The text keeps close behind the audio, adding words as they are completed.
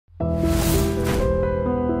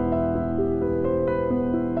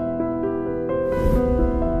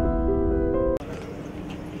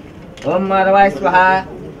ओम माधवाय स्वाहा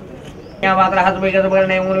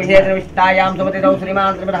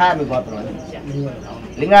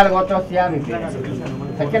लिंगाल गोत्रस्यामि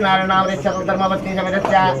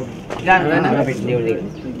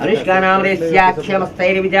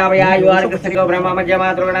अनुष्कानामृष्याक्षमस्तैर्विजावयायुवार्कस्थितो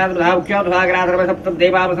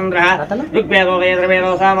ब्रह्ममध्यमातृगणाद्भावक्षोद्भाग्राधर्मसप्तदेवावसुन्धरः ऋग्वेदो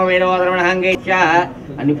वेदवेदो सामवेदो धर्मणहङ्गैश्च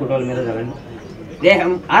अन्य फोटोल మీద చదవండి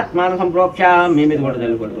దేహం ఆత్మాను సంప్రోక్షామి మీ మీద కూడా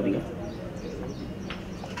చదువుకోండి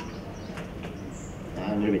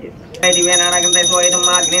दिव्यानागन्धे सोयितुं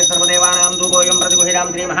माग्ने सर्वदेवानां धूपोऽयं प्रतिगुहिरां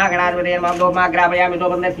श्री महागणाधिपते नमः धूपमाग्रापयामि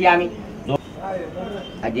धूपं दर्शयामि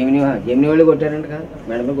जेमिनी వాళ్ళు కొట్టారంట కదా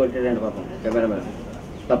మేడమే కొట్టారంట పాపం కెమెరామెన్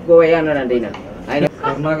తప్పుకోవయ్యా అన్నాడంట ఆయన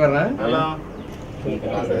కర్ణాకరా హలో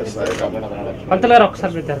పంతలారు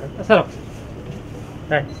ఒకసారి పెట్టారు sir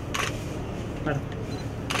right madam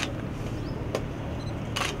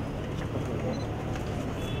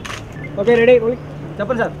okay ready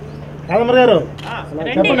చెప్పండి సార్ కాదమర్ గారు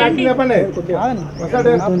చెప్పండి యాక్టింగ్ చెప్పండి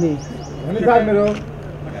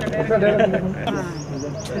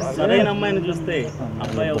సరైన అమ్మాయిని చూస్తే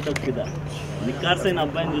అబ్బాయి అవుతుంది ఫిదా, నిక్కార్సైన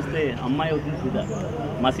అబ్బాయిని చూస్తే అమ్మాయి అవుతుంది ఫిదా.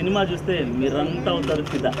 మా సినిమా చూస్తే మీరంతా అవుతారు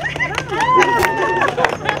ఫిదా.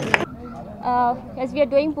 As we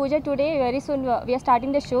are doing puja today, very soon we are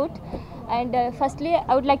starting the shoot, and firstly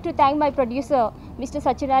I would like to thank my producer Mr.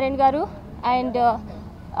 Satyanarayana garu and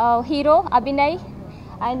hero Abhinay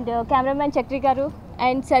and cameraman Chakri garu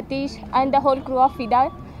and Satish and the whole crew of Fida.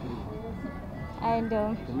 And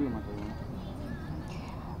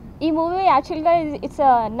ఈ movie యాక్చువల్గా it's a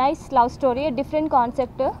nice love story, different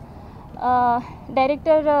concept.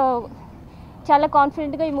 Director చాలా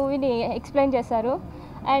కాన్ఫిడెంట్గా ఈ మూవీని explain చేశారు.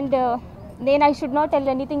 And నేను I should not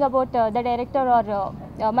tell anything about the director are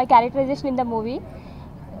my characterisation in the movie.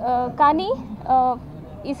 కానీ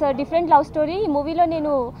it's a different love story. ఈ మూవీలో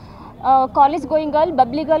నేను college going girl,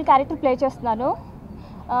 Babli girl character play చేస్తున్నాను.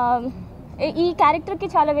 ఈ క్యారెక్టర్కి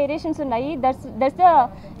చాలా వేరియేషన్స్ ఉన్నాయి. That's the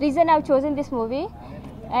reason I have chosen this movie.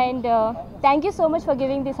 And thank you so much for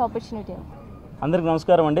giving this opportunity. అందరికి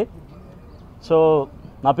నమస్కారం అండి. సో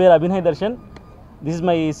నా పేరు Abhinay Darshan. This is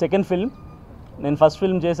my second film. నేను ఫస్ట్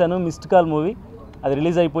ఫిల్మ్ చేశాను మిస్డ్ కాల్ మూవీ, అది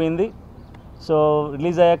రిలీజ్ అయిపోయింది. సో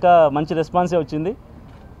రిలీజ్ అయ్యాక మంచి రెస్పాన్సే వచ్చింది.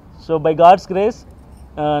 సో బై గాడ్స్ గ్రేస్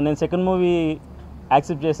నేను సెకండ్ మూవీ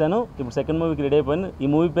యాక్సెప్ట్ చేశాను. ఇప్పుడు సెకండ్ మూవీకి రెడీ అయిపోయాను. ఈ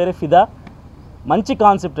మూవీ పేరే ఫిదా. మంచి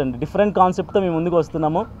కాన్సెప్ట్ అండి, డిఫరెంట్ కాన్సెప్ట్తో మేము ముందుకు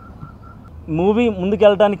వస్తున్నాము. మూవీ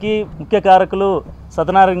ముందుకెళ్ళడానికి ముఖ్య కారకులు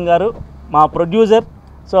సత్యనారాయణ గారు, మా producer.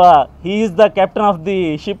 So he is the captain of the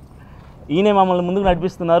ship. ఈయనే మమ్మల్ని ముందుకు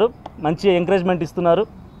నడిపిస్తున్నారు, మంచి ఎంకరేజ్మెంట్ ఇస్తున్నారు.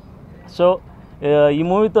 సో ఈ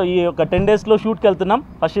మూవీతో ఈ ఒక 10 డేస్లో షూట్కి వెళ్తున్నాం.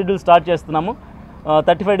 ఫస్ట్ షెడ్యూల్ స్టార్ట్ చేస్తున్నాము.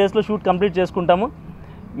 35 డేస్లో షూట్ కంప్లీట్ చేసుకుంటాము.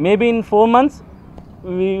 Maybe in 4 months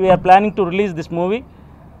we are planning to release this movie.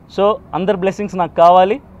 So అందరి బ్లెస్సింగ్స్ నాకు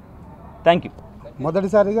కావాలి. Thank you.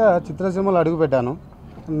 మొదటిసారిగా చిత్రసీమలో అడుగుపెట్టాను.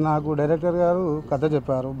 నాకు డైరెక్టర్ గారు కథ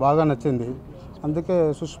చెప్పారు, బాగా నచ్చింది. అందుకే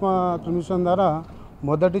సుష్మా ప్రమోషన్ ద్వారా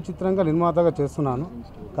మొదటి చిత్రంగా నిర్మాతగా చేస్తున్నాను.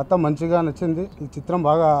 కథ మంచిగా నచ్చింది. ఈ చిత్రం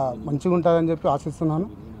బాగా మంచిగా ఉంటుందని చెప్పి ఆశిస్తున్నాను.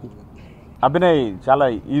 అభినయ్ చాలా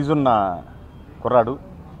ఈజున్న కుర్రాడు.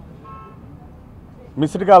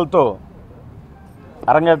 మిస్డ్ కాల్తో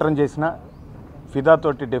అరంగేట్రం చేసిన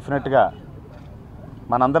ఫిదాతోటి డెఫినెట్గా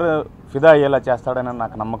మనందరూ ఫిదా అయ్యేలా చేస్తాడని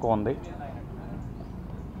నాకు నమ్మకం ఉంది.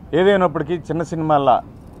 ఏదైనప్పటికీ చిన్న సినిమాల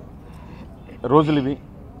రోజులు ఇవి.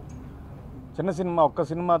 చిన్న సినిమా ఒక్క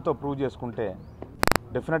సినిమాతో ప్రూవ్ చేసుకుంటే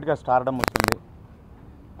డెఫినెట్గా స్టార్డమ్ వస్తుంది.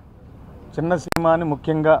 చిన్న సినిమాని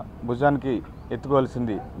ముఖ్యంగా భుజానికి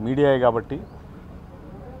ఎత్తుకోవాల్సింది మీడియాయే కాబట్టి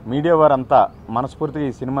మీడియా వారంతా మనస్ఫూర్తిగా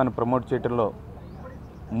ఈ సినిమాని ప్రమోట్ చేయడంలో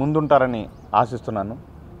ముందుంటారని ఆశిస్తున్నాను.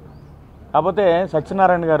 కాకపోతే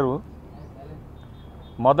సత్యనారాయణ గారు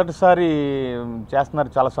మొదటిసారి చేస్తున్నారు,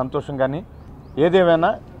 చాలా సంతోషం. కానీ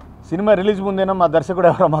ఏదేమైనా సినిమా రిలీజ్ ముందేనా మా దర్శకుడు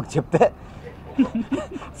ఎవరో మాకు చెప్తే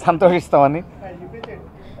సంతోషిస్తామని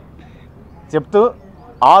చెప్తూ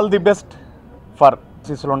ఆల్ ది బెస్ట్ ఫర్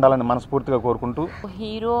శిశులు ఉండాలని మనస్ఫూర్తిగా కోరుకుంటూ.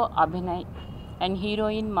 Hero Abhinay and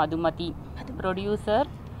heroine Madhumati, producer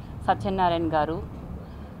Satyanarayana గారు.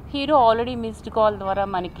 హీరో ఆల్రెడీ మిస్డ్ కాల్ ద్వారా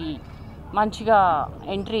మనకి మంచిగా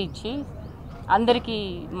ఎంట్రీ ఇచ్చి అందరికీ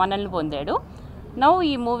మనల్ని పొందాడు. నౌ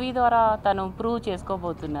ఈ మూవీ ద్వారా తను ప్రూవ్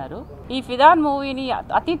చేసుకోబోతున్నారు. ఈ ఫిదాన్ మూవీని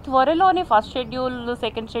అతి త్వరలోనే ఫస్ట్ షెడ్యూల్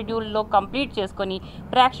సెకండ్ షెడ్యూల్లో కంప్లీట్ చేసుకొని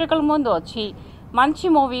ప్రేక్షకుల ముందు వచ్చి మంచి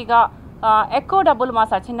మూవీగా ఎక్కువ డబ్బులు మా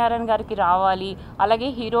సత్యనారాయణ గారికి రావాలి, అలాగే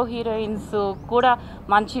హీరో హీరోయిన్స్ కూడా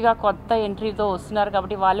మంచిగా కొత్త ఎంట్రీతో వస్తున్నారు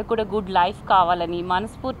కాబట్టి వాళ్ళకి కూడా గుడ్ లైఫ్ కావాలని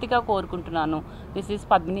మనస్ఫూర్తిగా కోరుకుంటున్నాను. This is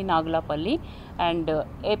Padmini Nagulapalli and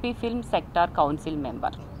AP film sector council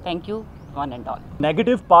member. Thank you one and all.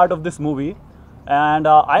 Negative part of this movie, and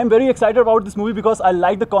I am very excited about this movie because I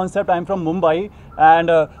like the concept. I am from Mumbai, and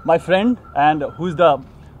my friend and who is the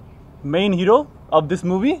main hero of this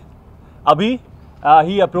movie, Abhi,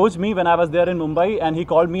 he approached me when I was there in Mumbai, and he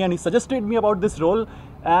called me and he suggested me about this role.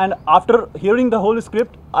 And after hearing the whole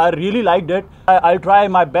script, I really liked it. I'll try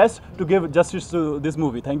my best to give justice to this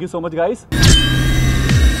movie. Thank you so much, guys.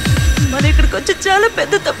 మన ఇక్కడికి వచ్చి చాలా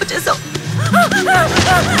పెద్ద తప్పు చేసాం.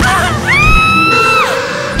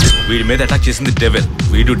 వీడి మీద attack చేసింది డెవిల్.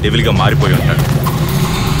 వీడు డెవిల్ గా మారిపోయి ఉంటాడు.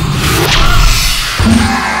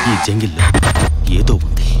 ఈ జంగిల్లో ఏదో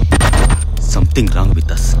ఉంది. Something wrong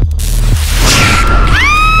with us.